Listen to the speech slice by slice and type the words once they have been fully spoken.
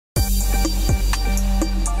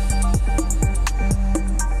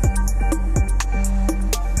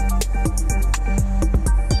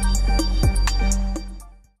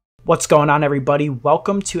What's going on, everybody?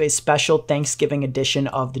 Welcome to a special Thanksgiving edition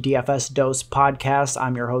of the DFS Dose podcast.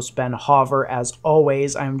 I'm your host, Ben Hauver. As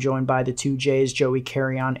always, I'm joined by the two J's, Joey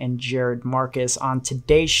Carrion and Jared Marcus. On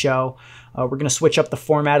today's show, we're going to switch up the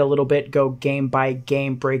format a little bit, go game by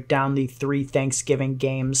game, break down the three Thanksgiving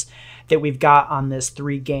games that we've got on this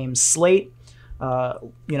three-game slate.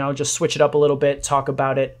 Just switch it up a little bit, talk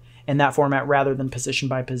about it in that format rather than position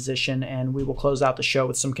by position, and we will close out the show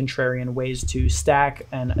with some contrarian ways to stack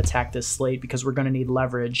and attack this slate because we're going to need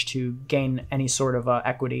leverage to gain any sort of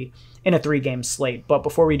equity in a three-game slate. But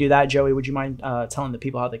before we do that, Joey, would you mind telling the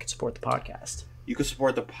people how they can support the podcast? You can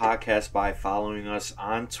support the podcast by following us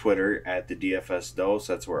on Twitter at the DFS Dose.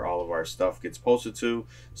 That's where all of our stuff gets posted to.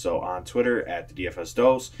 So on Twitter at the DFS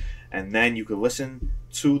Dose. And then you can listen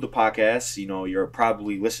to the podcast. You know, you're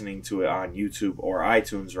probably listening to it on YouTube or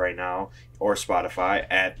iTunes right now or Spotify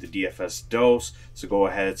at the DFS Dose. So go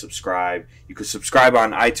ahead, subscribe. You can subscribe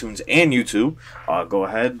on iTunes and YouTube. Go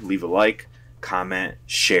ahead, leave a like, comment,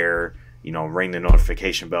 share. Ring the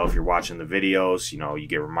notification bell if you're watching the videos. You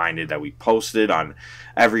get reminded that we post it on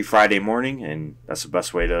every Friday morning, and that's the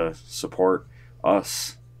best way to support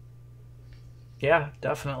us. Yeah,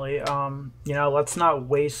 definitely. Let's not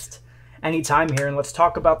waste any time here, and let's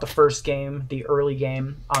talk about the first game, the early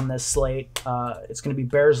game on this slate. It's going to be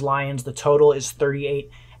Bears-Lions. The total is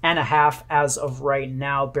 38.5 as of right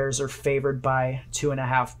now. Bears are favored by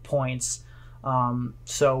 2.5 points.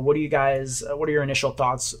 So what are your initial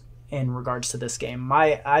thoughts in regards to this game?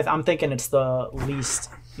 I'm thinking it's the least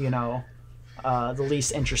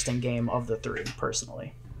interesting game of the three,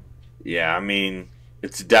 personally. Yeah, I mean,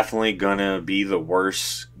 it's definitely gonna be the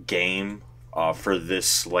worst game for this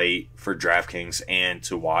slate for DraftKings and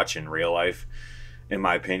to watch in real life, in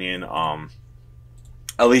my opinion.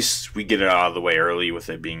 At least we get it out of the way early with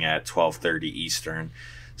it being at 12:30 Eastern.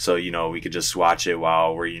 So, we could just watch it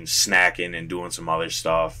while we're snacking and doing some other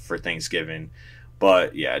stuff for Thanksgiving.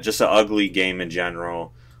 But yeah, just an ugly game in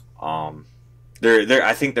general.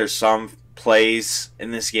 I think there's some plays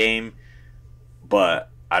in this game, but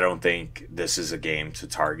I don't think this is a game to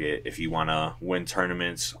target if you want to win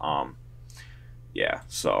tournaments.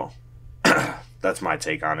 So that's my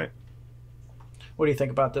take on it. What do you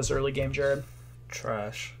think about this early game, Jared?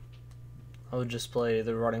 Trash. I would just play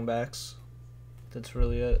the running backs. That's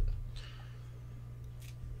really it.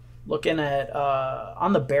 Looking at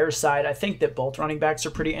on the Bears side, I think that both running backs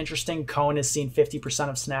are pretty interesting. Cohen has seen 50%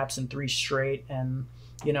 of snaps in 3 straight. And,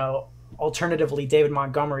 alternatively, David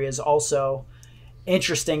Montgomery is also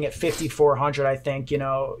interesting at 5,400, I think.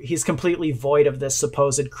 He's completely void of this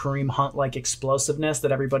supposed Kareem Hunt-like explosiveness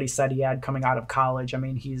that everybody said he had coming out of college. I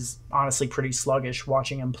mean, he's honestly pretty sluggish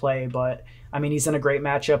watching him play, but I mean, he's in a great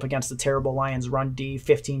matchup against the terrible Lions run D,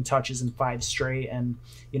 15 touches in 5 straight. And,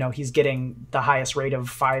 he's getting the highest rate of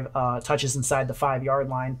 5 touches inside the 5-yard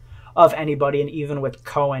line of anybody. And even with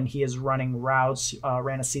Cohen, he is running routes,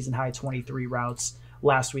 ran a season high 23 routes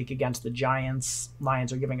last week against the Giants.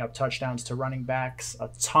 Lions are giving up touchdowns to running backs a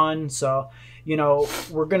ton. So,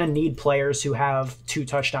 we're going to need players who have 2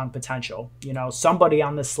 touchdown potential. Somebody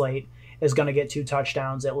on the slate is going to get 2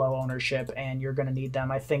 touchdowns at low ownership, and you're going to need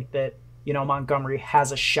them. I think that, Montgomery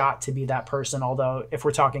has a shot to be that person. Although if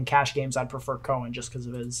we're talking cash games, I'd prefer Cohen just because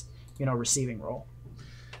of his, receiving role.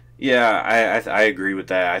 Yeah, I agree with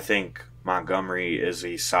that. I think Montgomery is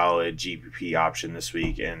a solid GPP option this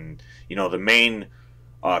week. And, the main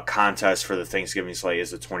contest for the Thanksgiving slate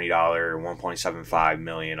is the $20, $1.75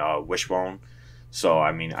 million wishbone. So,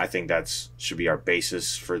 I mean, I think should be our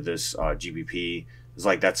basis for this GPP.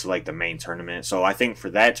 That's the main tournament. So I think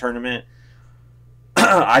for that tournament,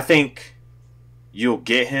 I think you'll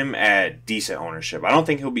get him at decent ownership. I don't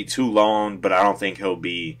think he'll be too low owned, but I don't think he'll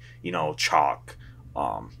be, chalk.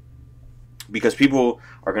 Because people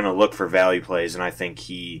are going to look for value plays, and I think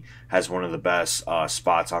he has one of the best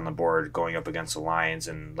spots on the board going up against the Lions.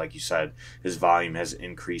 And like you said, his volume has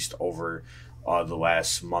increased over the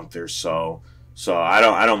last month or so. So I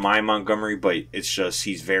don't mind Montgomery, but it's just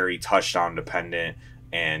he's very touchdown dependent,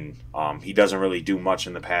 and he doesn't really do much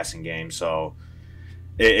in the passing game. So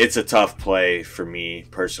it's a tough play for me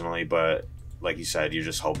personally, but like you said, you're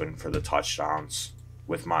just hoping for the touchdowns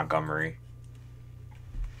with Montgomery.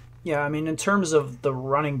 Yeah, I mean, in terms of the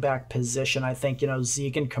running back position, I think,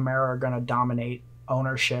 Zeke and Kamara are going to dominate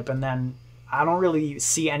ownership. And then I don't really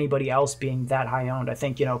see anybody else being that high owned. I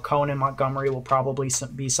think, Cohen and Montgomery will probably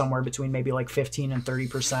be somewhere between maybe like 15 and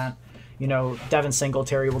 30%. Devin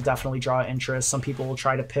Singletary will definitely draw interest. Some people will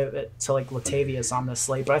try to pivot to like Latavius on this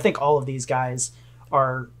slate. But I think all of these guys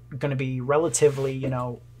are going to be relatively,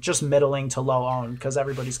 just middling to low owned because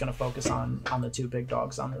everybody's going to focus on the 2 big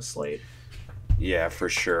dogs on this slate. Yeah, for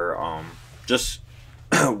sure. Just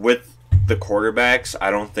with the quarterbacks, I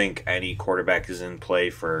don't think any quarterback is in play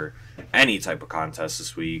for any type of contest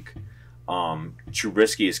this week.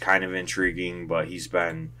 Trubisky is kind of intriguing, but he's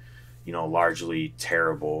been, largely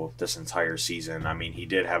terrible this entire season. I mean, he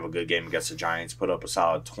did have a good game against the Giants, put up a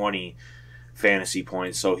solid 20 fantasy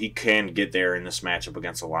points, so he can get there in this matchup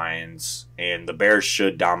against the Lions, and the Bears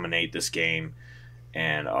should dominate this game.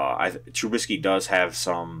 And Trubisky does have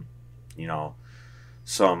some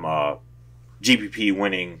GPP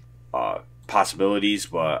winning possibilities,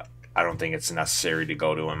 but I don't think it's necessary to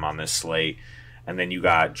go to him on this slate. And then you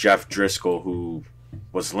got Jeff Driscoll, who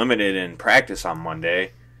was limited in practice on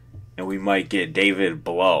Monday, and we might get David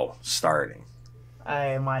Blow starting.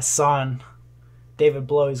 Hey, my son, David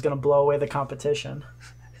Blow, he's going to blow away the competition.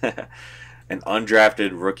 An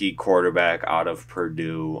undrafted rookie quarterback out of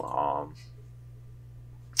Purdue.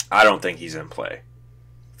 I don't think he's in play.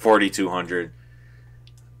 4,200.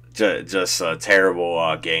 Just a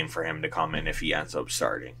terrible game for him to come in if he ends up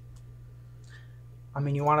starting. I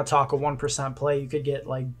mean, you want to talk a 1% play, you could get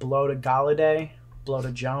like Blow to Galladay, Blow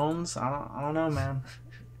to Jones. I don't know, man.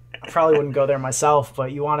 I probably wouldn't go there myself,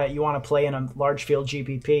 but you want to play in a large field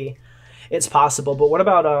GPP. It's possible, but what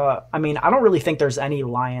about I mean, I don't really think there's any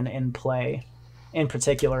Lion in play in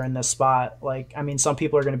particular in this spot. Like, I mean, some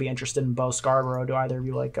people are going to be interested in Bo Scarborough. Do either of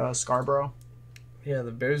you like Scarborough? Yeah,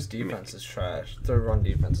 the Bears' defense is trash. Their run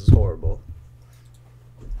defense is horrible.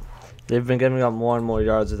 They've been giving up more and more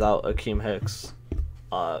yards without Akeem Hicks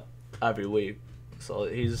every week. So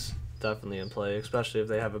he's definitely in play, especially if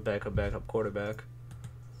they have a backup quarterback.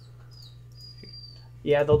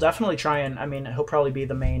 Yeah, they'll definitely try and, I mean, he'll probably be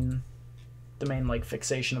the main like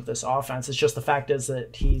fixation of this offense. It's just the fact is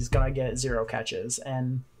that he's going to get 0 catches.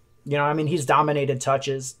 And, I mean, he's dominated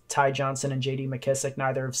touches. Ty Johnson and J.D. McKissick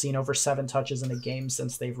neither have seen over 7 touches in a game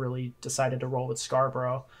since they've really decided to roll with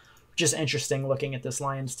Scarborough. Just interesting looking at this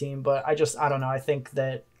Lions team. But I don't know. I think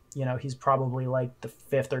that, he's probably like the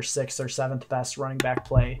 5th or 6th or 7th best running back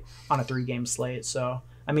play on a 3-game slate. So,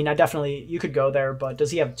 I mean, you could go there, but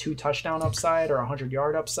does he have 2 touchdown upside or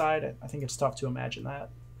 100-yard upside? I think it's tough to imagine that.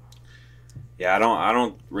 Yeah, I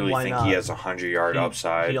don't really Why think not? he has a 100-yard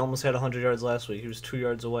upside. He almost had 100 yards last week. He was 2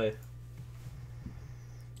 yards away.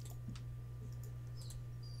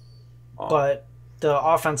 But the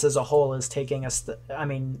offense as a whole is taking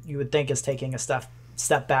you would think is taking a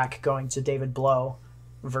step back going to David Blow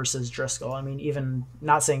versus Driscoll. I mean, even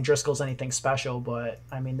not saying Driscoll's anything special, but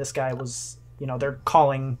I mean, this guy was, they're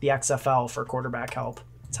calling the XFL for quarterback help.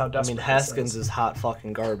 That's how desperate. I mean, Haskins is hot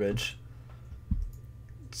fucking garbage.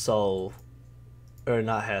 So, or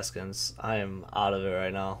not Haskins. I am out of it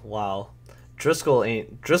right now. Wow. Driscoll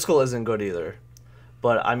isn't good either.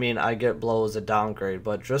 But I mean, I get Blow as a downgrade,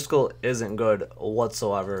 but Driscoll isn't good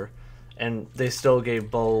whatsoever. And they still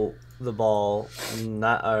gave Bo the ball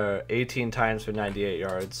 18 times for 98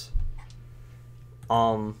 yards.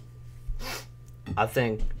 I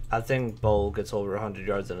think Bo gets over 100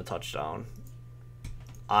 yards and a touchdown.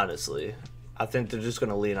 Honestly, I think they're just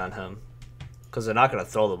gonna lean on him because they're not gonna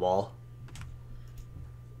throw the ball.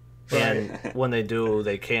 And when they do,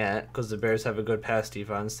 they can't because the Bears have a good pass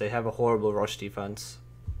defense. They have a horrible rush defense.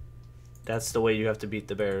 That's the way you have to beat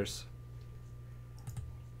the Bears.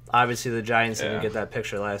 Obviously, the Giants didn't get that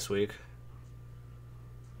picture last week.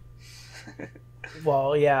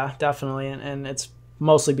 Well, yeah, definitely, and it's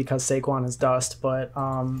mostly because Saquon is dust. But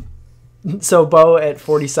so Bo at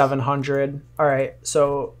 4,700. All right,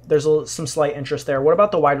 so there's some slight interest there. What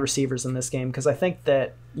about the wide receivers in this game? Because I think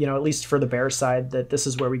that at least for the Bears side, that this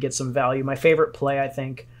is where we get some value. My favorite play, I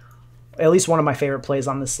think, at least one of my favorite plays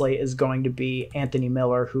on this slate is going to be Anthony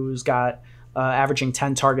Miller, who's got averaging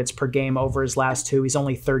 10 targets per game over his last 2. He's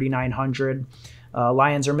only 3,900.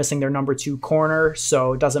 Lions are missing their number 2 corner,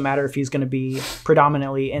 so it doesn't matter if he's going to be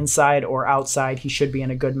predominantly inside or outside. He should be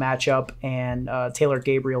in a good matchup, and Taylor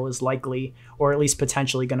Gabriel is likely, or at least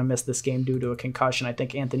potentially, going to miss this game due to a concussion. I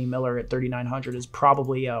think Anthony Miller at 3,900 is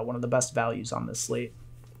probably one of the best values on this slate.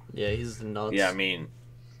 Yeah, he's nuts. Yeah, I mean,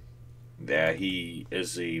 yeah, he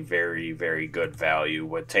is a very, very good value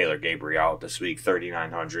with Taylor Gabriel out this week.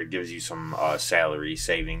 3,900 gives you some salary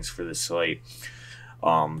savings for the slate.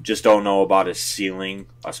 Just don't know about his ceiling,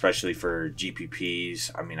 especially for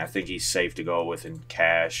GPPs. I mean, I think he's safe to go with in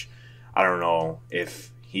cash. I don't know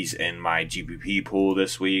if he's in my GPP pool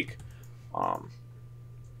this week.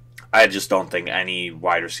 I just don't think any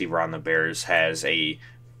wide receiver on the Bears has a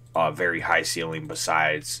very high ceiling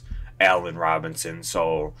besides Allen Robinson.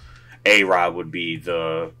 So A-Rob would be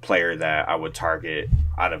the player that I would target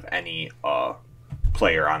out of any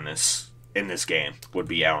player in this game would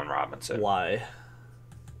be Allen Robinson. Why?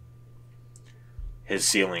 his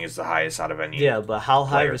ceiling is the highest out of any. Yeah, but how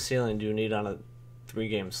high of player. a ceiling do you need on a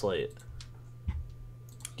 3-game slate?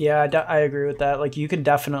 Yeah, I agree with that. Like, you could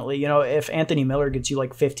definitely, if Anthony Miller gets you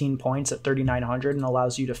like 15 points at 3,900 and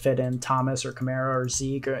allows you to fit in Thomas or Kamara or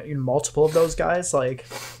Zeke or multiple of those guys, like,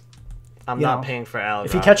 I'm not paying for Allen.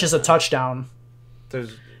 If he catches a touchdown,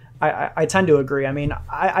 there's. I tend to agree. I mean,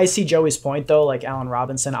 I see Joey's point, though. Like, Allen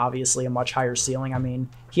Robinson, obviously a much higher ceiling. I mean,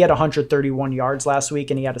 he had 131 yards last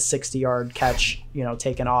week, and he had a 60-yard catch,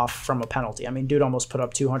 taken off from a penalty. I mean, dude almost put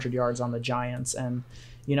up 200 yards on the Giants. And,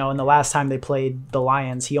 in the last time they played the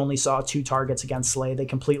Lions, he only saw 2 targets against Slay. They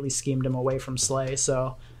completely schemed him away from Slay.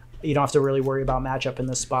 So you don't have to really worry about matchup in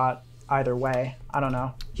this spot either way. I don't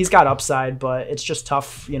know. He's got upside, but it's just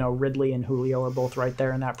tough. Ridley and Julio are both right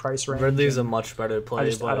there in that price range. Ridley's a much better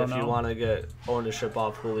play, but if know. you want to get ownership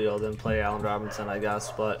off Julio, then play Allen Robinson, I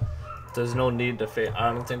guess. But there's no need to fade.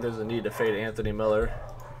 I don't think there's a need to fade Anthony Miller.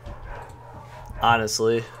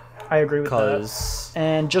 Honestly, I agree with that.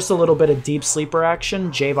 And just a little bit of deep sleeper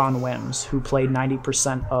action. Javon Wims, who played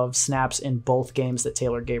 90% of snaps in both games that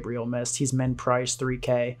Taylor Gabriel missed. He's min price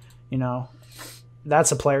 3K.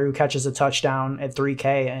 That's a player who catches a touchdown at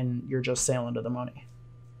 3K and you're just sailing to the money.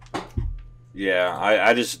 Yeah,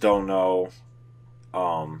 I just don't know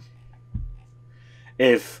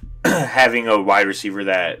if having a wide receiver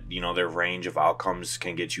that, their range of outcomes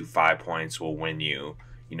can get you 5 points will win you,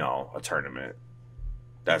 a tournament.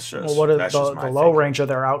 That's just the low range of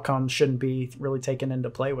their outcomes shouldn't be really taken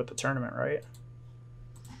into play with the tournament, right?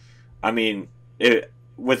 I mean,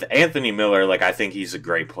 with Anthony Miller, like, I think he's a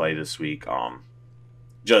great play this week. I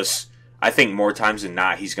think more times than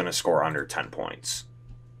not, he's going to score under 10 points.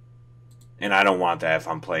 And I don't want that if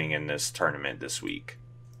I'm playing in this tournament this week.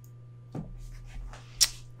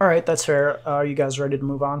 All right, that's fair. Are you guys ready to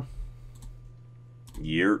move on?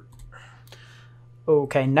 Year.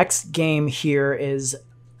 Okay, next game here is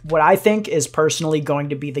what I think is personally going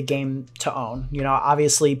to be the game to own.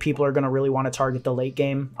 Obviously people are going to really want to target the late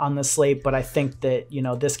game on this slate, but I think that,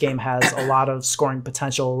 this game has a lot of scoring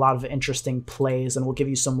potential, a lot of interesting plays, and will give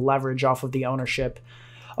you some leverage off of the ownership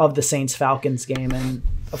of the Saints-Falcons game. And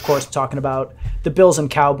of course, talking about the Bills and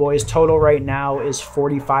Cowboys, total right now is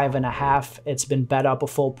 45.5. It's been bet up a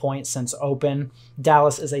full point since open.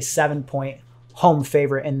 Dallas is a 7-point home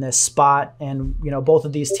favorite in this spot, and both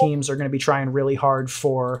of these teams are going to be trying really hard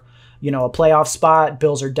for a playoff spot.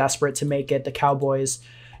 Bills are desperate to make it. The Cowboys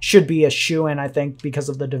should be a shoo-in, I think, because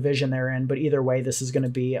of the division they're in, but either way, this is going to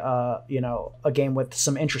be a game with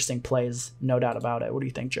some interesting plays, no doubt about it. What do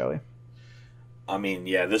you think, Joey? I mean,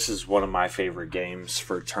 yeah, this is one of my favorite games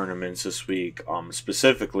for tournaments this week.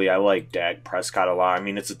 Specifically, I like Dak Prescott a lot. I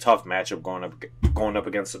mean, it's a tough matchup going up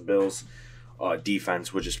against the Bills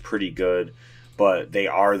defense, which is pretty good. But they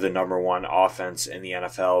are the number 1 offense in the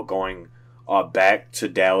NFL, going back to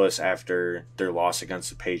Dallas after their loss against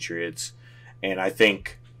the Patriots. And I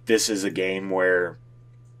think this is a game where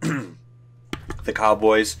the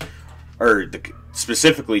Cowboys,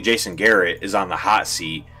 specifically Jason Garrett, is on the hot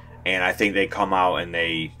seat. And I think they come out and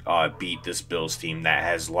they beat this Bills team that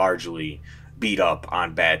has largely beat up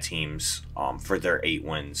on bad teams for their 8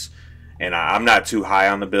 wins. And I'm not too high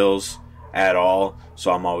on the Bills at all,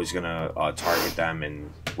 so I'm always going to target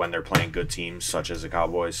them when they're playing good teams such as the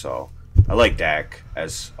Cowboys. So I like Dak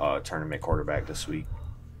as a tournament quarterback this week.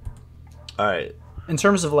 All right. In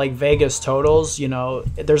terms of like Vegas totals,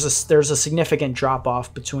 there's a significant drop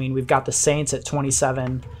off between, we've got the Saints at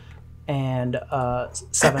 27 and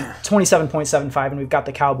 27.75, and we've got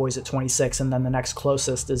the Cowboys at 26, and then the next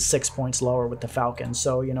closest is 6 points lower with the Falcons.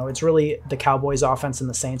 So it's really the Cowboys offense and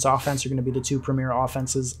the Saints offense are going to be the 2 premier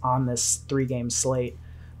offenses on this 3-game slate.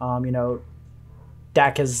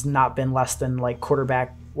 Dak has not been less than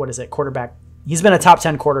quarterback. He's been a top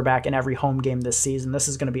 10 quarterback in every home game this season. This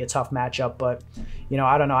is going to be a tough matchup, but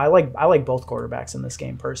I don't know. I like both quarterbacks in this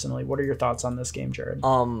game personally. What are your thoughts on this game, Jared?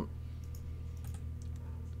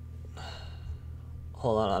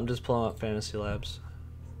 Hold on, I'm just pulling up Fantasy Labs.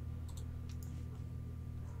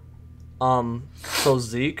 So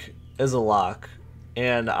Zeke is a lock,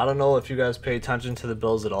 and I don't know if you guys pay attention to the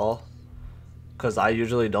Bills at all, because I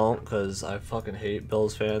usually don't, because I fucking hate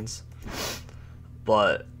Bills fans.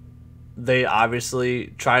 But they obviously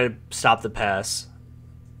try to stop the pass,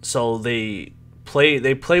 so they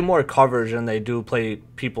play more coverage than they do play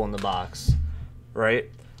people in the box, right?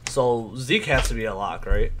 So Zeke has to be a lock,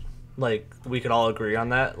 right? Like, we could all agree on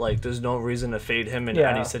that. Like, there's no reason to fade him in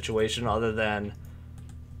any situation other than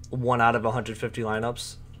 1 out of 150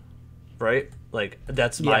 lineups, right? Like,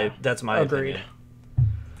 that's my agreed.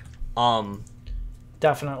 opinion.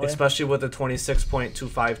 Definitely. Especially with the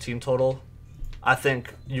 26.25 team total, I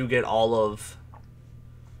think you get all of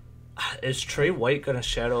Is Trey White gonna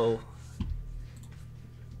shadow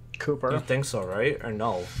Cooper. You think so, right? Or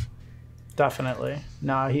no? Definitely.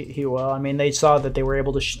 No, he will. I mean, they saw that they were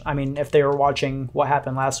able to. I mean, if they were watching what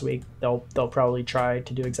happened last week, they'll probably try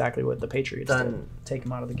to do exactly what the Patriots did, take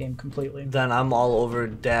him out of the game completely. Then I'm all over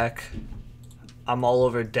Dak. I'm all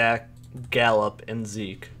over Dak, Gallup, and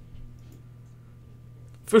Zeke.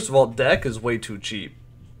 First of all, Dak is way too cheap.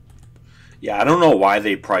 Yeah, I don't know why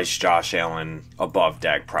they priced Josh Allen above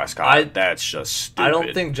Dak Prescott. That's just stupid. I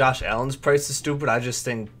don't think Josh Allen's price is stupid. I just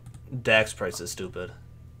think Dak's price is stupid.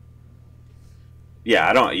 Yeah,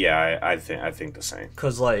 I don't. Yeah, I think the same.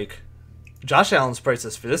 Cause like, Josh Allen's price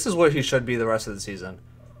is this is where he should be the rest of the season.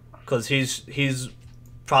 Cause he's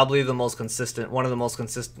probably the most consistent, one of the most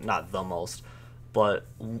consistent, not the most, but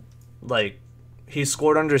like he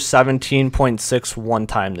scored under 17.6 one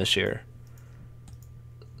time this year.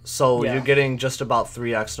 So you're getting just about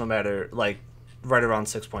 3x no matter, like, right around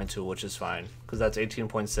 6.2, which is fine. Because that's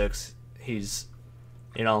 18.6. He's,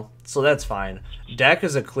 so that's fine. Dak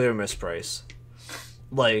is a clear misprice.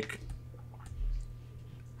 Like,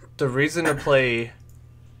 the reason to play,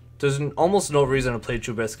 there's almost no reason to play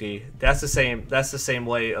Trubisky. That's the same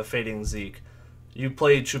way of fading Zeke. You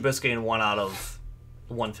play Trubisky in 1 out of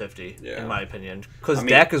 150, in my opinion. Because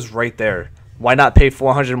Dak is right there. Why not pay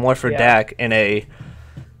 $400 more for Dak in a...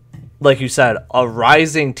 Like you said, a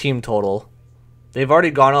rising team total. They've already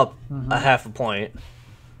gone up a half a point.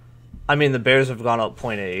 I mean, the Bears have gone up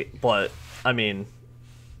 0.8, but I mean,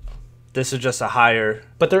 this is just a higher.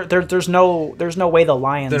 But there's no way the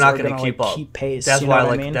Lions they're not going to keep pace. That's why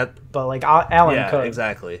I mean? That. But like Allen could.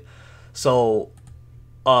 Exactly. So,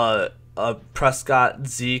 Prescott,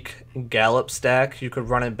 Zeke, Gallup stack. You could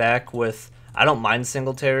run it back with. I don't mind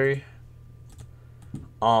Singletary.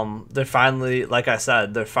 They're finally, like I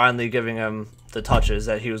said, they're finally giving him the touches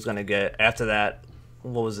that he was going to get. After that,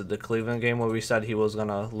 what was it, the Cleveland game where we said he was going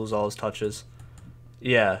to lose all his touches?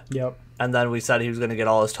 Yeah. Yep. And then we said he was going to get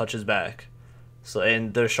all his touches back. So,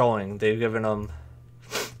 and they're showing. They've given him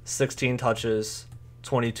 16 touches,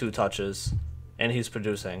 22 touches, and he's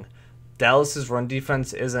producing. Dallas's run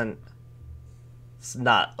defense it's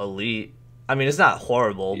not elite. I mean, it's not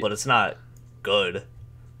horrible, but it's not good.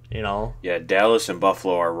 Yeah, Dallas and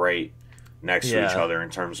Buffalo are right next to each other in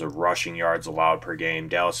terms of rushing yards allowed per game.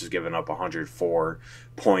 Dallas is giving up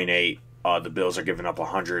 104.8. The Bills are giving up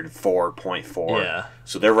 104.4. Yeah.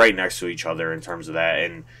 So they're right next to each other in terms of that.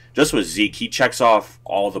 And just with Zeke, he checks off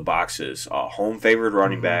all the boxes. Home favored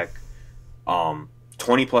running back,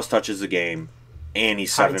 20-plus touches a game, and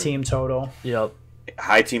he's high team total. Yep.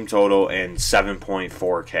 High team total and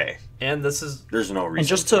 7.4K. And there's no reason. And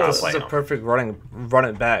just this is a perfect running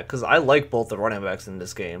back because I like both the running backs in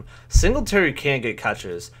this game. Singletary can't get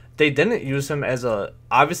catches. They didn't use him as a.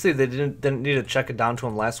 Obviously, they didn't need to check it down to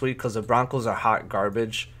him last week because the Broncos are hot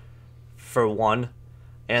garbage, for one,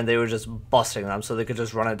 and they were just busting them, so they could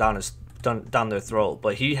just run it down their throat.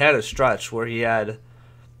 But he had a stretch where he had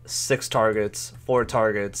 6 targets, 4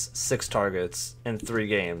 targets, 6 targets in 3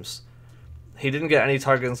 games. He didn't get any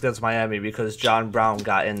targets against Miami because John Brown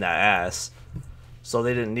got in that ass, so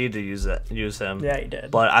they didn't need to use him. Yeah, he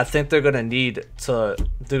did. But I think they're gonna need to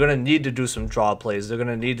do some draw plays. They're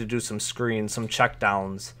gonna need to do some screens, some check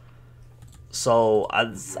downs. So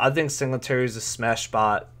I think Singletary's a smash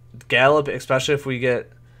spot. Gallup, especially if we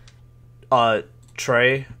get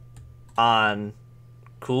Trey on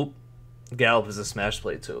Coop, Gallup is a smash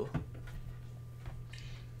play too.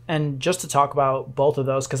 And just to talk about both of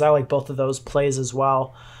those, because I like both of those plays as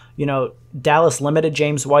well. Dallas limited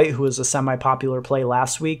James White, who was a semi-popular play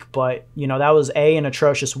last week, but, that was A, an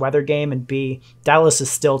atrocious weather game, and B, Dallas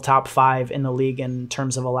is still top 5 in the league in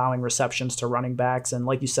terms of allowing receptions to running backs. And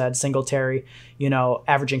like you said, Singletary,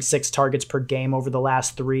 averaging 6 targets per game over the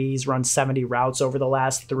last 3. He's run 70 routes over the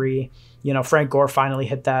last 3. Frank Gore finally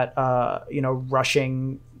hit that,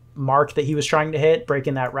 rushing mark that he was trying to hit,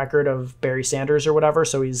 breaking that record of Barry Sanders or whatever.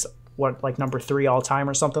 So he's number 3 all time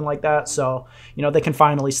or something like that. So, they can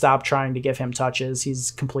finally stop trying to give him touches.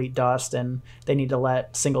 He's complete dust and they need to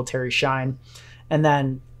let Singletary shine. And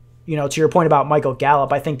then, to your point about Michael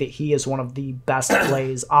Gallup, I think that he is one of the best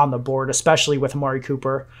plays on the board, especially with Amari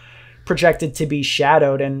Cooper projected to be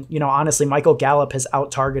shadowed. And, honestly, Michael Gallup has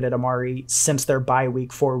out-targeted Amari since their bye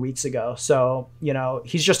week 4 weeks ago. So,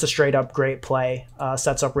 he's just a straight-up great play,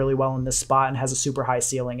 sets up really well in this spot and has a super high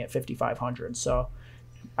ceiling at 5,500. So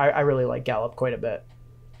I really like Gallup quite a bit.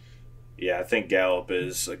 Yeah, I think Gallup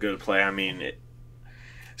is a good play. I mean,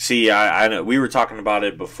 I know we were talking about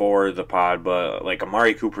it before the pod, but like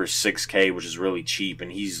Amari Cooper's 6K, which is really cheap,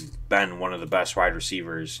 and he's been one of the best wide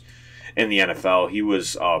receivers in the NFL. He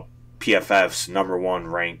was PFF's number one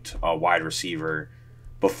ranked wide receiver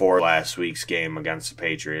before last week's game against the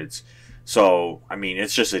Patriots. So, I mean,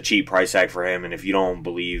 it's just a cheap price tag for him. And if you don't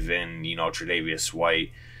believe in, Tre'Davious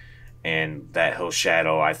White and that he'll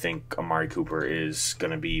shadow, I think Amari Cooper is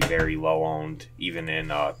going to be very low owned, even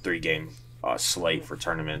in a 3-game slate for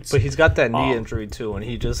tournaments. But he's got that knee injury too, and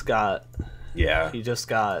he just got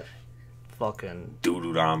fucking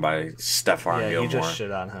doo-dooed on by Stephon Gilmore. He just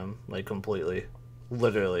shit on him, like, completely.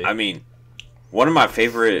 Literally. I mean, one of my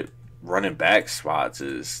favorite running back spots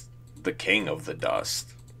is the king of the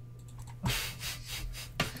dust.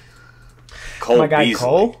 My guy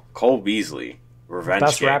Cole? Cole Beasley. Revenge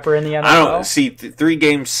Best game. rapper in the NFL. I don't see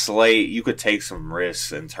 3-game slate. You could take some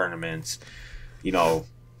risks in tournaments. Cole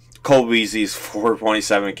Beasley's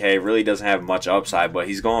 427K really doesn't have much upside, but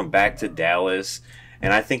he's going back to Dallas,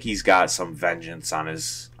 and I think he's got some vengeance on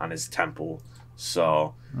his temple.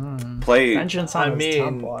 So play vengeance on his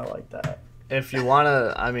temple. I like that. If you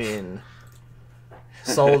wanna,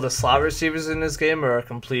 so the slot receivers in this game are a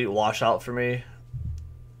complete washout for me.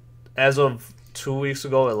 As of 2 weeks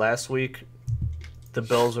ago or last week, the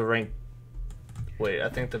Bills were ranked. Wait, I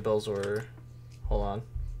think the Bills were. Hold on,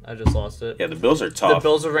 I just lost it. Yeah, the Bills are tough. The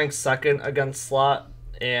Bills were ranked second against slot,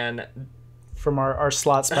 and from our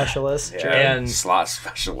slot specialist, and slot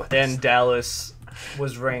specialist, and Dallas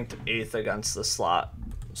was ranked 8th against the slot.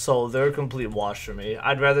 So they're a complete wash for me.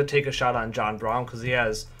 I'd rather take a shot on John Brown because he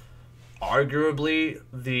has arguably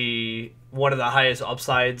one of the highest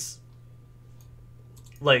upsides,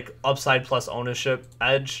 like upside plus ownership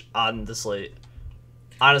edge on the slate.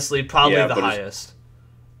 Honestly, probably the highest.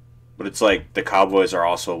 But it's like the Cowboys are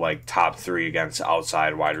also like top 3 against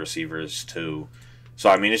outside wide receivers too. So,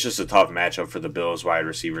 I mean, it's just a tough matchup for the Bills wide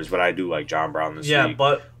receivers, but I do like John Brown this week. Yeah,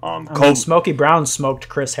 but Smokey Brown smoked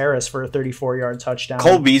Chris Harris for a 34-yard touchdown.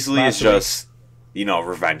 Cole Beasley is just,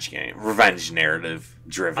 revenge narrative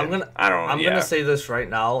driven. I'm gonna say this right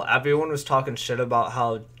now. Everyone was talking shit about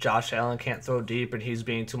how Josh Allen can't throw deep and he's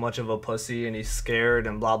being too much of a pussy and he's scared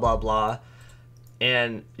and blah blah blah.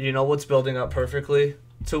 And you know what's building up perfectly?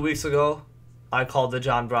 2 weeks ago, I called the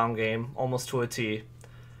John Brown game almost to a T.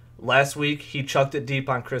 Last week, he chucked it deep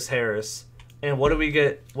on Chris Harris. And what do we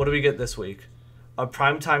get? What do we get this week? A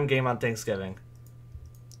primetime game on Thanksgiving.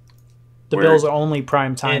 The Bills' only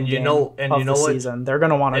primetime game of the what, season. They're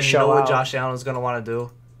going to want to show out. You know what Josh Allen is going to want to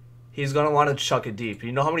do? He's going to want to chuck it deep.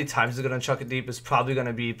 You know how many times he's going to chuck it deep? It's probably going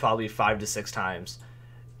to be 5 to 6 times.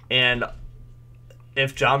 And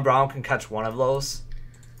if John Brown can catch one of those,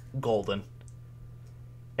 golden.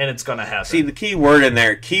 And it's going to happen. See, the key word in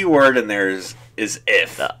there is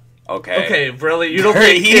if. Okay. Okay, really? You don't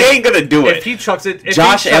think he ain't gonna do it. If he chucks it,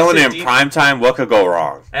 Josh Allen in primetime, what could go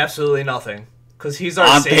wrong? Absolutely nothing. Because he's our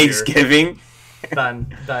on savior. Thanksgiving.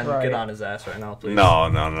 Ben, right. Get on his ass right now, please. No.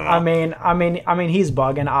 I mean, he's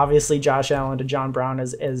bugging. Obviously, Josh Allen to John Brown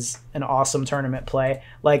is an awesome tournament play.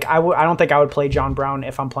 Like, I don't think I would play John Brown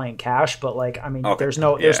if I'm playing cash, but there's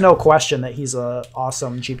no question that he's a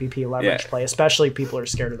awesome GPP leverage play. Especially people are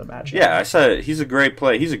scared of the matchup. Yeah, I said he's a great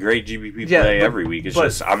play. He's a great GPP play every week. It's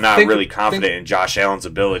just I'm not really confident in Josh Allen's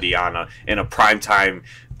ability in a primetime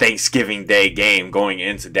Thanksgiving Day game going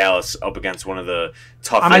into Dallas up against one of the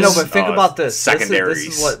toughest. I know, but think about this.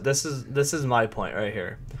 Secondaries. This is my point right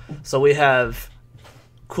here. So we have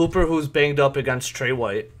Cooper, who's banged up against Trey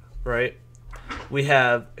White, right? We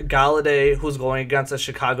have Galladay, who's going against a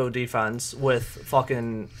Chicago defense with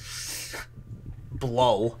fucking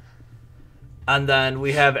blow, and then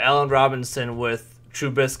we have Allen Robinson with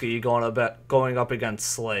Trubisky going up against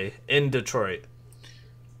Slay in Detroit.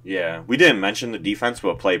 Yeah, we didn't mention the defense,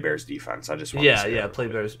 but play Bears defense. I just want to say play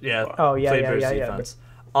Bears. Yeah. Bears defense.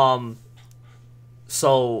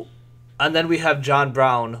 So, and then we have John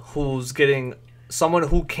Brown, who's getting someone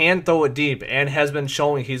who can throw it deep and has been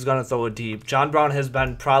showing he's gonna throw it deep. John Brown is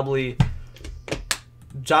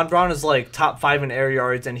like top 5 in air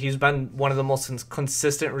yards, and he's been one of the most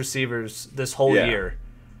consistent receivers this whole year.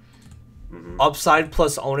 Mm-hmm. Upside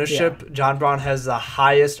plus ownership, John Brown has the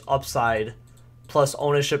highest upside plus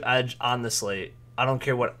ownership edge on the slate. I don't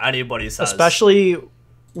care what anybody says. Especially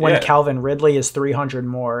when Calvin Ridley is 300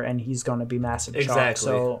 more and he's going to be massive chalk. Exactly.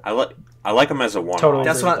 So I like him as a one. Totally.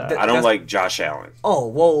 I don't like Josh Allen. Oh,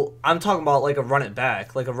 well, I'm talking about like a run it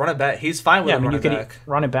back. Like a run it back. He's fine with a run it back. You could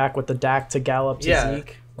run it back with the Dak to Gallup to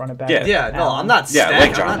Zeke. Run it back. I'm not stacking. I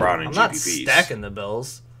like John Brown in I'm GPPs. not stacking the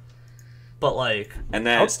Bills. But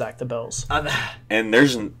outstack the Bills. And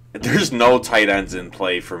there's no tight ends in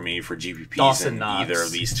play for me for GPPs Dawson in Knox. either of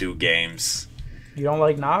these 2 games. You don't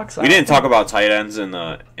like Knox? We didn't talk about tight ends in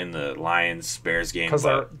the Lions Bears game because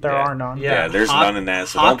there are none. Yeah, there's none in that,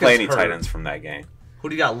 so don't play any tight ends from that game. Who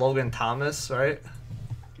do you got? Logan Thomas, right?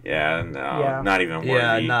 Yeah, no, Yeah. not even worthy.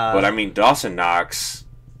 Yeah, nah. But I mean, Dawson Knox.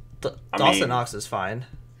 Dawson Knox is fine.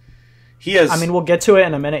 He has. I mean, we'll get to it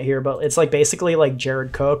in a minute here, but it's like basically like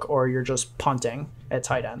Jared Cook, or you're just punting at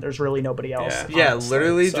tight end. There's really nobody else. Yeah. Yeah, honestly,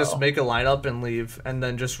 literally so. just make a lineup and leave, and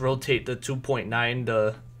then just rotate the 2.9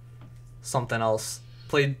 to something else.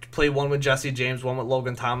 Play one with Jesse James, one with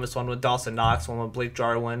Logan Thomas, one with Dawson Knox, one with Blake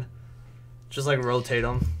Jarwin. Just like rotate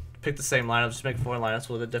them. Pick the same lineup. Just make 4 lineups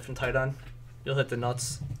with a different tight end. You'll hit the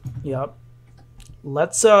nuts. Yep.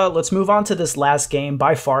 Let's move on to this last game.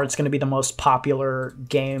 By far, it's going to be the most popular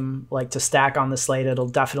game like to stack on the slate. It'll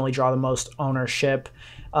definitely draw the most ownership.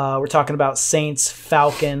 We're talking about Saints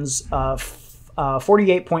Falcons.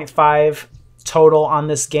 48.5 total on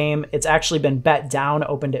this game. It's actually been bet down,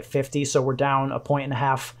 opened at 50, so we're down 1.5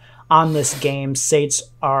 points on this game. Saints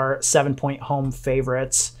are 7-point home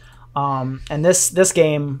favorites. And this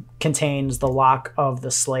game contains the lock of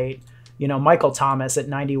the slate. You know, Michael Thomas at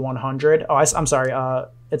 9,100. Oh, I'm sorry.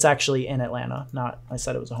 It's actually in Atlanta. I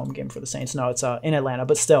said it was a home game for the Saints. No, it's in Atlanta,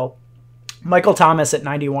 but still. Michael Thomas at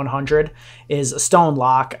 9,100 is a stone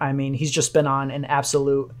lock. I mean, he's just been on an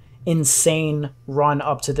absolute insane run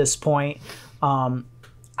up to this point. I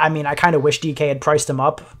mean, I kind of wish DK had priced him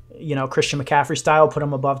up, you know, Christian McCaffrey style, put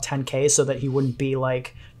him above 10K so that he wouldn't be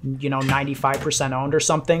like, you know, 95% owned or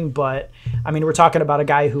something. But I mean, we're talking about a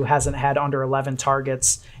guy who hasn't had under 11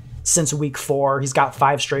 targets since week 4. He's got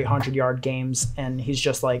 5 straight 100-yard games, and he's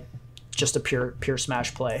just a pure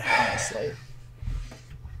smash play, honestly.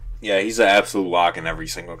 Yeah, he's an absolute lock in every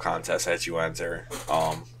single contest that you enter.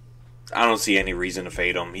 I don't see any reason to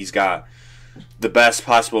fade him. He's got the best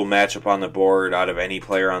possible matchup on the board out of any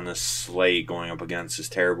player on the slate going up against this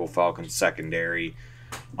terrible Falcons secondary.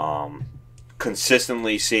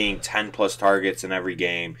 Consistently seeing 10-plus targets in every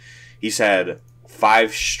game. He's had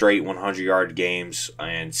 5 straight 100-yard games,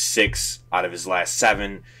 and 6 out of his last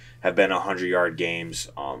 7 have been 100-yard games.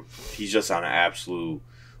 He's just on an absolute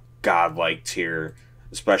godlike tier,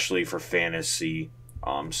 especially for fantasy.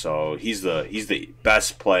 So he's the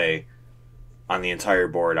best play on the entire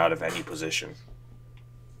board out of any position.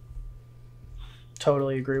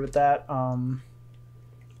 Totally agree with that.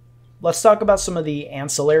 Let's talk about some of the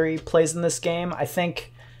ancillary plays in this game. I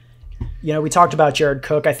think, you know, we talked about Jared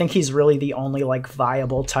Cook. I think he's really the only like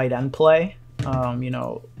viable tight end play. You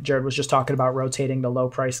know, Jared was just talking about rotating the low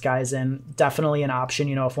price guys in. Definitely an option,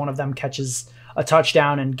 you know, if one of them catches a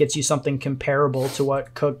touchdown and gets you something comparable to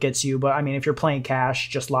what Cook gets you. But I mean, if you're playing cash,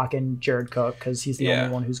 just lock in Jared Cook because he's the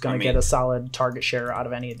only one who's going to get a solid target share out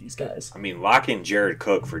of any of these guys. I mean, lock in Jared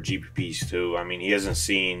Cook for GPPs too. I mean, he hasn't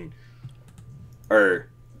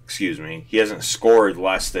scored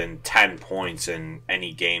less than 10 points in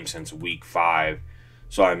any game since week 5.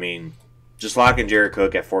 So I mean, just lock in Jared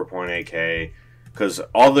Cook at 4.8K because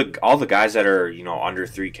all the guys that are, you know, under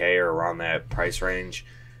 3K or around that price range,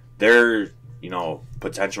 their, you know,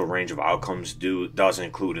 potential range of outcomes does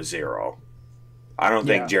include a 0. I don't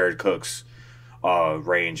think Jared Cook's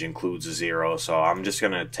range includes a 0, so I'm just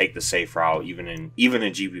gonna take the safe route even in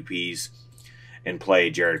GPPs and play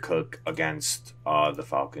Jared Cook against the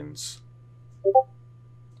Falcons.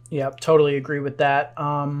 Yep, totally agree with that.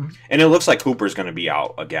 And it looks like Hooper's gonna be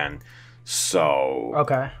out again, so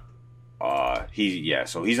okay.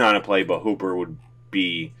 So he's not in play, but Hooper would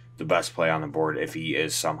be the best play on the board if he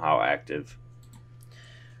is somehow active.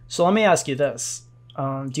 So let me ask you this.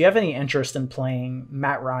 Do you have any interest in playing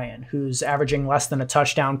Matt Ryan, who's averaging less than a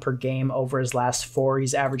touchdown per game over his last 4?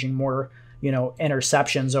 He's averaging more, you know,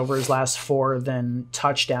 interceptions over his last 4 than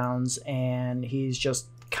touchdowns, and he's just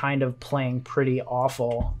kind of playing pretty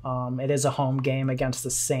awful. It is a home game against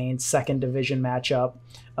the Saints, second division matchup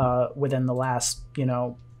within the last, you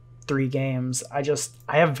know, 3 games. I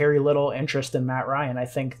have very little interest in Matt Ryan. I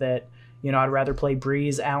think that, you know, I'd rather play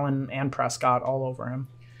Breeze, Allen, and Prescott all over him.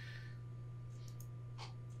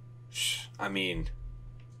 I mean,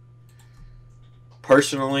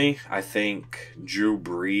 personally, I think Drew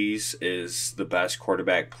Brees is the best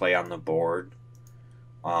quarterback play on the board.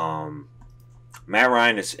 Matt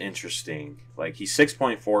Ryan is interesting. Like, he's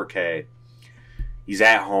 6.4K. He's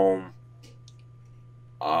at home.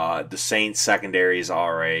 The Saints secondary is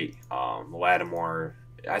all right. Lattimore,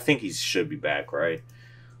 I think he should be back, right?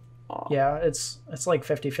 Yeah, it's like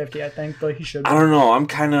 50-50, I think, but he should be. I don't know. I'm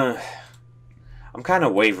kind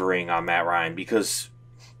of wavering on Matt Ryan because,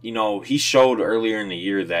 you know, he showed earlier in the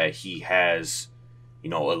year that he has, you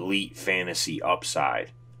know, elite fantasy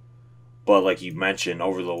upside. But like you mentioned,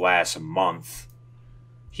 over the last month,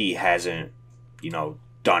 he hasn't, you know,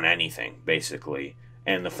 done anything, basically.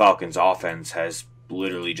 And the Falcons' offense has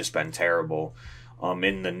literally just been terrible.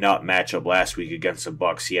 In the nut matchup last week against the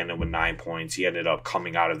Bucks, he ended with 9 points. He ended up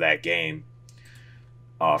coming out of that game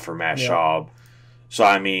for Matt Schaub. So,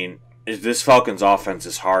 I mean, this Falcons offense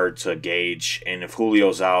is hard to gauge. And if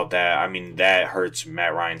Julio's out, that hurts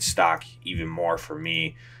Matt Ryan's stock even more for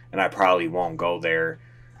me. And I probably won't go there.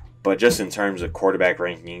 But just in terms of quarterback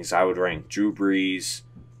rankings, I would rank Drew Brees,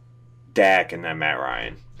 Dak, and then Matt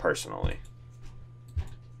Ryan, personally.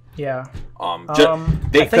 Yeah. I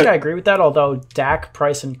think I agree with that, although Dak,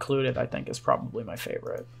 price included, I think is probably my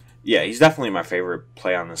favorite. Yeah, he's definitely my favorite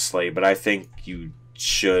play on this slate, but I think you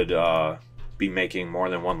should be making more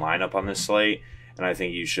than one lineup on this slate, and I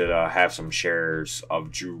think you should have some shares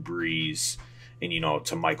of Drew Brees and,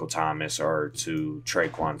 to Michael Thomas or to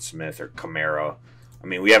Traquan Smith or Kamara. I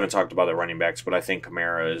mean, we haven't talked about the running backs, but I think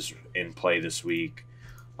Kamara is in play this week.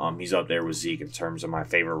 He's up there with Zeke in terms of my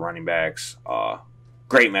favorite running backs.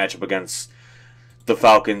 Great matchup against the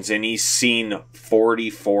Falcons, and he's seen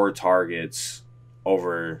 44 targets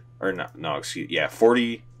 40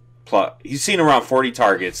 plus. He's seen around 40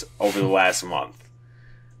 targets over the last month.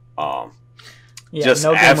 Just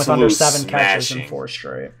no game with under 7 catches in 4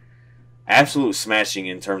 straight. Absolute smashing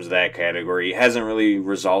in terms of that category. It hasn't really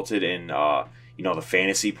resulted in the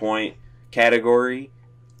fantasy point category,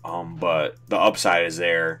 but the upside is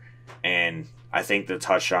there, and I think the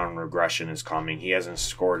touchdown regression is coming. He hasn't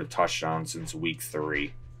scored a touchdown since week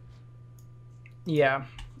 3. Yeah,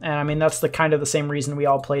 and I mean that's the same reason we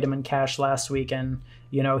all played him in cash last week, and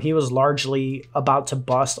he was largely about to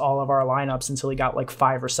bust all of our lineups until he got like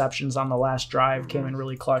 5 receptions on the last drive. Came in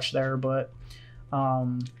really clutch there, but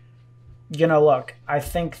look, I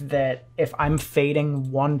think that if I'm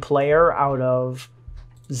fading one player out of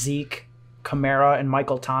Zeke, Kamara, and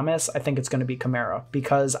Michael Thomas, I think it's going to be Kamara,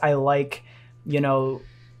 because I like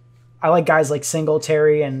guys like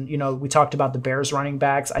Singletary, and we talked about the Bears running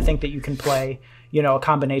backs. I think that you can play a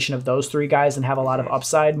combination of those 3 guys and have a lot of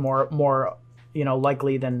upside, more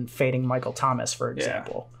likely than fading Michael Thomas, for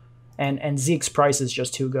example. Yeah. And Zeke's price is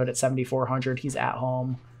just too good at 7,400. He's at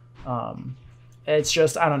home. It's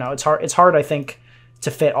just, I don't know. It's hard, I think,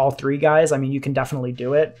 to fit all 3 guys. I mean, you can definitely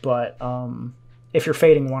do it, but if you're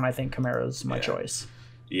fading one, I think Kamara's my choice.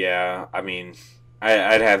 Yeah, I mean,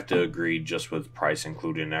 I'd have to agree just with price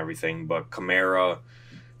included and everything, but Kamara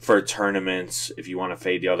for tournaments, if you want to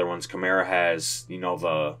fade the other ones, Kamara has,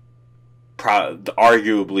 the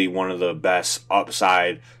arguably one of the best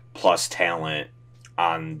upside plus talent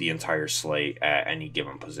on the entire slate at any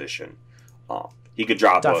given position. He could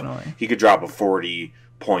drop a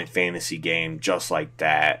 40-point fantasy game just like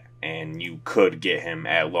that, and you could get him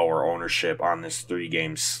at lower ownership on this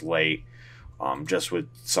 3-game slate. Just with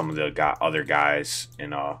some of the other guys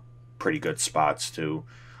in pretty good spots too.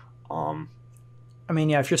 I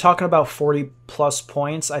mean, if you're talking about 40-plus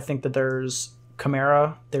points, I think that there's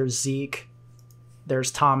Kamara, there's Zeke,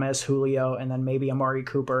 there's Thomas, Julio, and then maybe Amari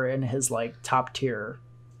Cooper in his top tier,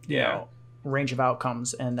 range of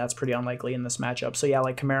outcomes, and that's pretty unlikely in this matchup. So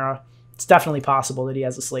Kamara, it's definitely possible that he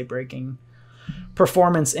has a slate breaking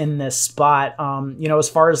performance in this spot. As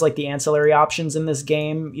far as the ancillary options in this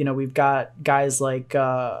game, we've got guys like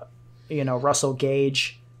Russell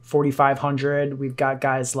Gage, 4,500. We've got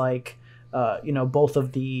guys like both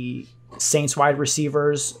of the Saints wide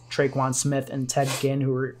receivers, Traquan Smith and Ted Ginn,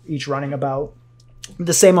 who are each running about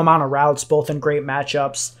the same amount of routes, both in great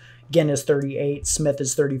matchups. Ginn is 38, Smith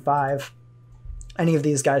is 35. Any of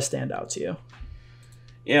these guys stand out to you?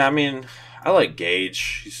 Yeah, I mean, I like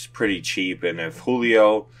Gage. He's pretty cheap, and if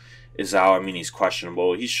Julio is out, I mean, he's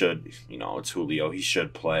questionable. He should, it's Julio. He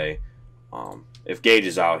should play. If Gage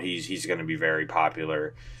is out, he's going to be very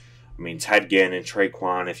popular. I mean, Ted Ginn and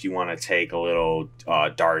Traquan, if you want to take a little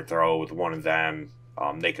dart throw with one of them,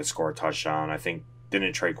 they could score a touchdown. I think,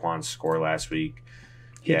 didn't Traquan score last week?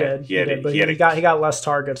 He did, but he got less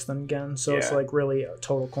targets than Ginn, so it's really a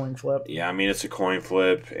total coin flip. Yeah, I mean, it's a coin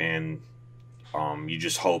flip, and you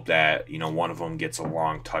just hope that, one of them gets a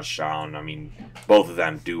long touchdown. I mean, both of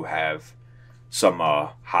them do have some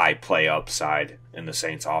high play upside in the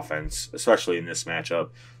Saints offense, especially in this matchup.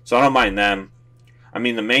 So I don't mind them. I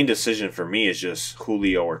mean, the main decision for me is just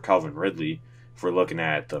Julio or Calvin Ridley. If we're looking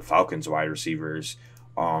at the Falcons wide receivers,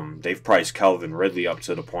 they've priced Calvin Ridley up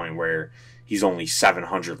to the point where he's only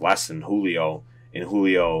 700 less than Julio, and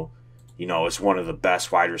Julio, is one of the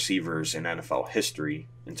best wide receivers in NFL history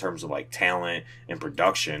in terms of talent and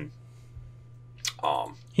production.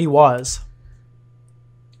 He was.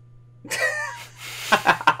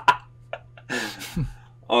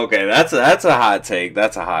 Okay, that's a hot take.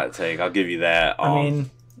 That's a hot take. I'll give you that. I mean,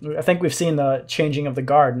 I think we've seen the changing of the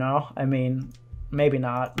guard now. I mean, Maybe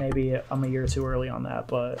not. Maybe I'm a year too early on that,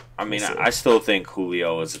 but I mean, we'll see. I still think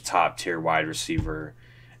Julio is a top tier wide receiver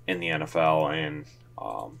in the NFL, and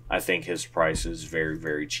I think his price is very,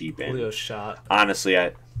 very cheap. And Julio's shot. honestly,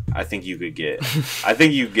 I think you could get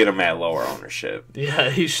him at lower ownership. Yeah,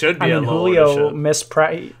 he should be I at mean, low Julio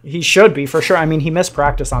ownership. he should be for sure. I mean, he missed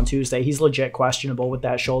practice on Tuesday. He's legit questionable with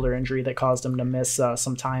that shoulder injury that caused him to miss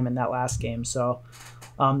some time in that last game. So,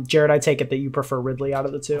 Jared, I take it that you prefer Ridley out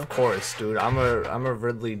of the two. Of course, dude. I'm a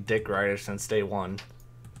Ridley dick rider since day one.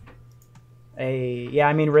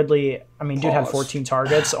 I mean Ridley. I mean, dude had Pause. 14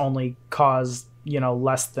 targets, only caused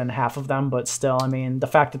less than half of them, but still, I mean, the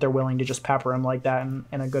fact that they're willing to just pepper him like that in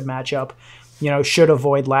a good matchup, should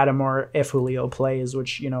avoid Lattimore if Julio plays,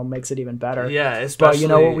 which makes it even better. Yeah, especially.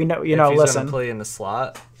 But what we know, if he's listen, gonna play in the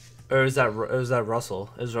slot, or is that Russell?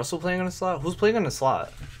 Is Russell playing in the slot? Who's playing in the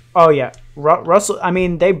slot? Oh yeah, Russell. I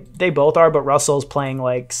mean, they both are, but Russell's playing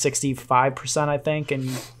like 65%, I think, and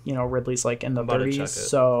Ridley's like in the about to check 30s. it.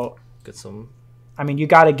 So Get some. I mean, you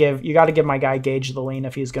got to give my guy Gage the lean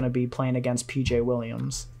if he's going to be playing against PJ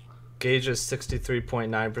Williams. Gage is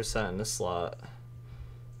 63.9% in the slot,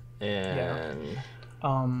 and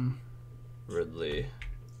Ridley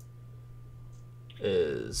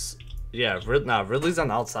is Ridley's on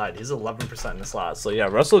the outside. He's 11% in the slot. So yeah,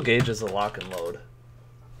 Russell Gage is a lock and load.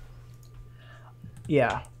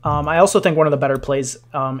 Yeah. I also think one of the better plays,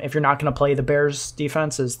 if you're not going to play the Bears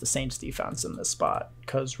defense, is the Saints defense in this spot,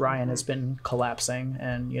 because Ryan has been collapsing,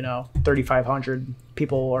 and 3,500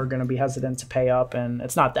 people are going to be hesitant to pay up, and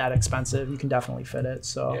it's not that expensive. You can definitely fit it.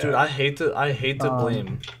 So, Dude, I hate to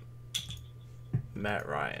blame Matt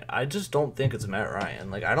Ryan. I just don't think it's Matt Ryan.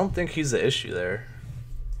 Like, I don't think he's the issue there.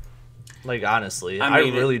 Like, honestly, I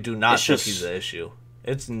mean, really do not think just- he's the issue.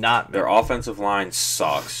 It's not. Their offensive line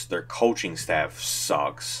sucks. Their coaching staff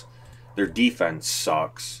sucks. Their defense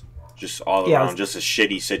sucks. Just all around, just a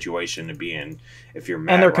shitty situation to be in if you're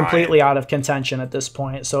Matt and they're Ryan. completely out of contention at this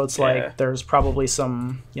point. So it's Yeah. like there's probably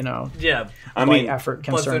some, Yeah, I mean, effort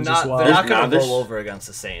but they're concerns not. as well. They're not going to there's- roll over against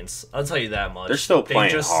the Saints. I'll tell you that much. They're still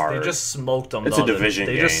playing They hard. just smoked them. It's a division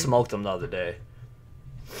They game. just smoked them the other day,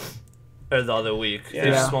 or the other week. Yeah. They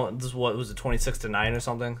just smoked. This what was it, 26-9 or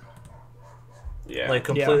something? yeah. Like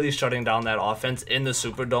completely shutting down that offense in the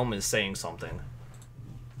Superdome is saying something.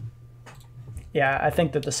 Yeah, I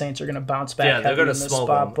think that the Saints are going to bounce back. Yeah, they're heavy going to in this smoke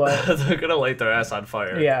spot, them. but They're going to light their ass on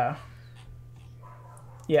fire. yeah.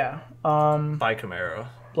 By Camaro.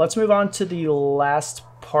 Let's move on to the last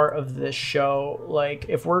part of this show. Like,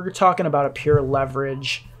 if we're talking about a pure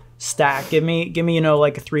leverage stack, give me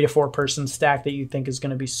like a 3 to 4 person stack that you think is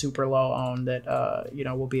going to be super low owned that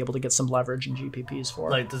we'll be able to get some leverage in GPPs for.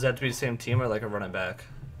 Like, does that have to be the same team or like a running back?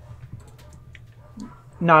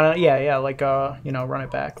 No, yeah, like run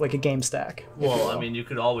it back, like a game stack. if you Well, will. I mean, you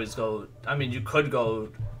could always go. I mean, you could go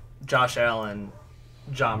Josh Allen,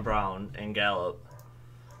 John Brown, and Gallup,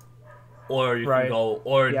 or you Right. can go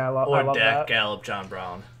or Yeah, I love Dak, that. Gallup, John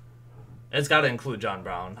Brown. It's got to include John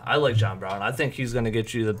Brown. I like John Brown. I think he's going to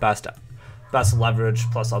get you the best leverage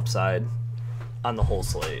plus upside on the whole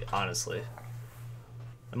slate. Honestly,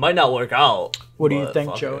 it might not work out. What do you but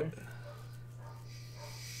think, fuck Joey? it.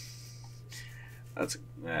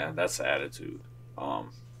 That's the attitude.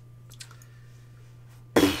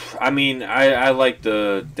 I mean, I like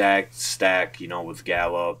the Dak stack, with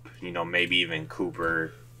Gallup, maybe even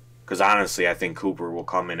Cooper. Because honestly, I think Cooper will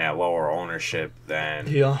come in at lower ownership than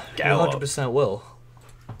Gallup. 100% will.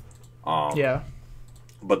 Yeah.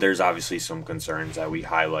 But there's obviously some concerns that we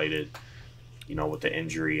highlighted, with the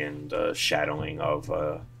injury and the shadowing of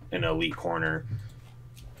an elite corner.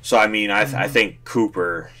 So, I mean, I think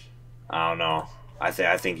Cooper, I don't know. I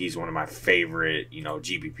think he's one of my favorite,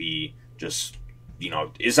 GPP. Just,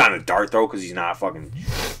 it's not a dart throw because he's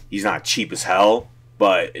not cheap as hell.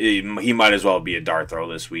 But he might as well be a dart throw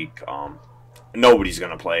this week. Nobody's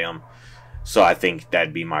gonna play him, so I think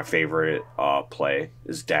that'd be my favorite play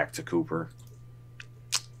is Dak to Cooper.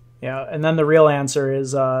 Yeah, and then the real answer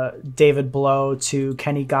is David Blow to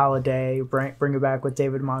Kenny Galladay. Bring it back with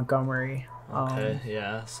David Montgomery. Okay,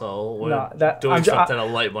 yeah. So we're I'm something a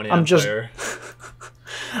light money I'm on just- player.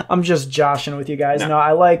 I'm just joshing with you guys. No. No,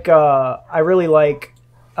 I really like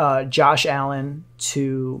Josh Allen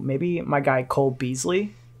to maybe my guy Cole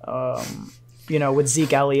Beasley. With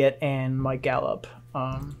Zeke Elliott and Mike Gallup.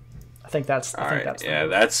 I think that's Yeah,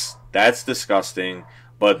 that's disgusting.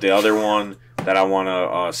 But the other one that I want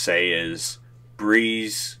to say is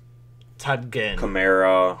Breeze Todd Ginn.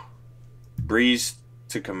 Breeze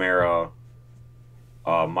to Camara,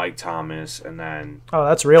 Mike Thomas, and then Oh,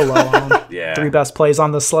 that's real low. yeah, 3 best plays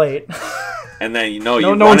on the slate. And then you no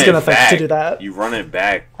run one's it gonna think back. to do that. You run it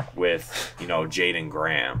back with Jaden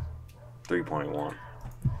Graham, 3.1.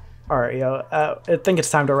 All right, yo. I think it's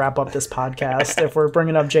time to wrap up this podcast. If we're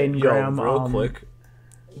bringing up Jaden Graham, real quick,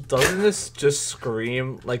 doesn't this just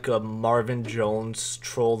scream like a Marvin Jones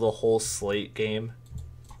troll the whole slate game?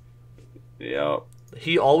 Yep.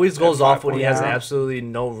 He always goes off when he has Yeah. absolutely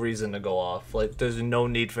no reason to go off. Like, there's no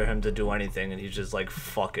need for him to do anything, and he's just like,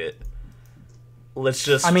 fuck it. Let's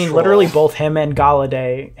just. I mean, troll. literally both him and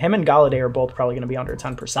Galladay are both probably going to be under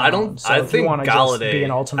 10%. I don't. So I if you think wanna just Galladay. be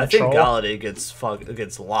an ultimate I think troll, Galladay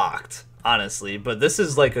gets locked, honestly. But this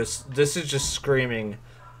is just screaming.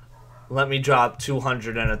 Let me drop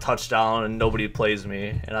 200 and a touchdown, and nobody plays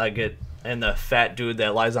me, and the fat dude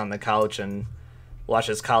that lies on the couch and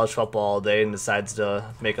watches college football all day and decides to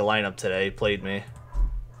make a lineup today played me.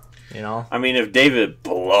 I mean, if David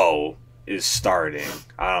Blow is starting,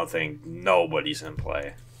 I don't think nobody's in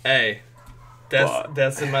play. Hey,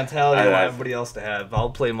 that's the mentality I want everybody else to have.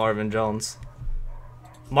 I'll play Marvin Jones.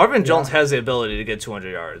 Marvin Jones has the ability to get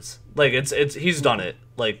 200 yards. Like he's done it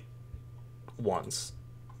like once.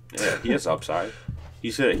 Yeah, he has upside.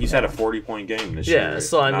 He's had a 40-point game this year. Yeah,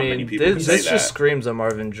 so I Not many mean, people can say this that. just screams a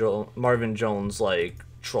Marvin Jones like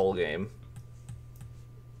troll game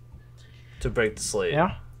to break the slate.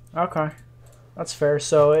 Yeah. Okay. That's fair.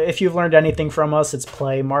 So if you've learned anything from us, it's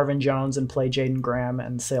play Marvin Jones and play Jaden Graham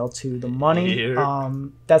and sail to the money. Yeah.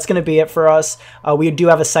 That's going to be it for us. We do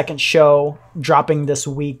have a second show dropping this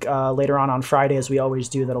week later on Friday, as we always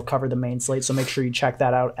do. That'll cover the main slate. So make sure you check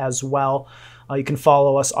that out as well. You can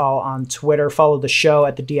follow us all on Twitter. Follow the show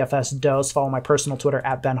at the DFS Dose. Follow my personal Twitter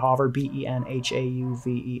at Ben Hauver,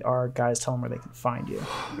 BenHauver. Guys, tell them where they can find you. You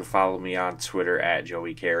can follow me on Twitter at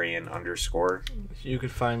JoeyCarrion_. You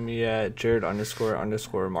could find me at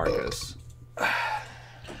Jared__Marcus.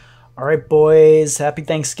 All right, boys. Happy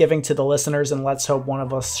Thanksgiving to the listeners, and let's hope one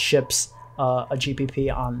of us ships a GPP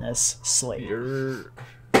on this slate.